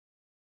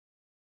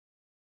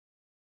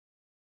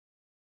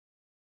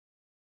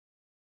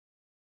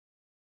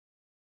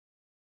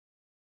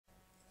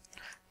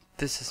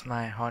This is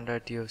my Honda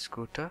Dio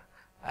scooter.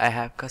 I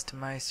have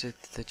customized it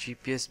with the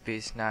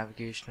GPS-based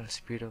navigational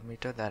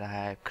speedometer that I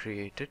have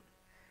created.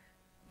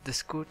 The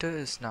scooter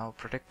is now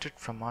protected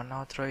from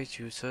unauthorized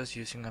users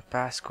using a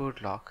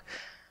passcode lock.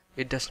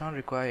 It does not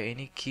require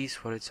any keys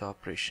for its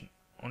operation.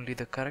 Only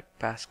the correct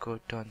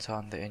passcode turns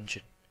on the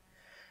engine.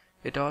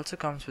 It also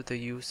comes with a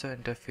user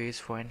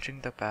interface for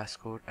entering the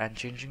passcode and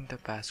changing the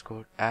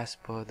passcode as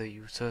per the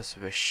user's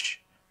wish.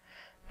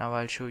 Now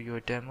I'll show you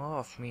a demo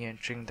of me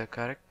entering the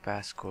correct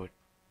passcode.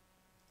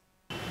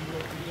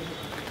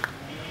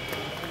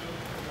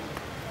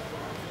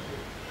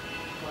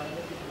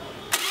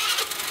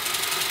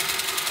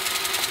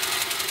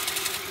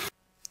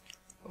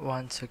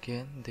 Once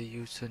again, the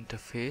user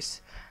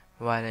interface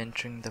while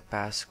entering the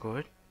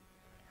passcode.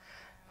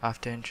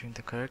 After entering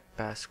the correct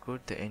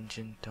passcode, the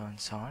engine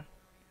turns on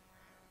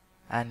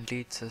and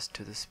leads us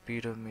to the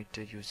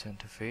speedometer user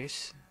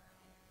interface,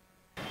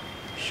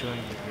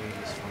 showing the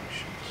various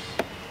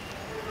functions.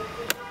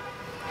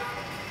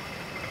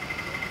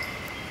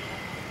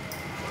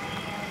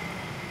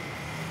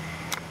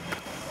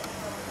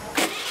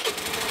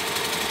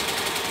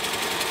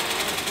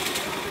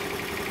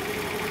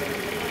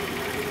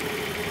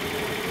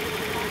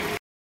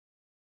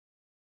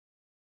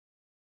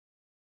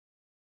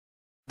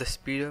 The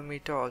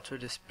speedometer also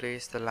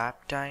displays the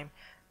lap time,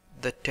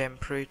 the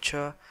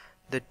temperature,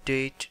 the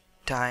date,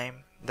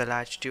 time, the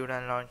latitude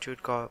and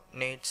longitude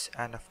coordinates,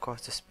 and of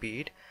course the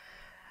speed.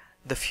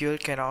 The fuel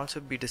can also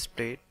be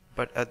displayed,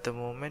 but at the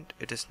moment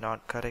it is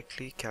not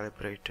correctly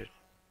calibrated.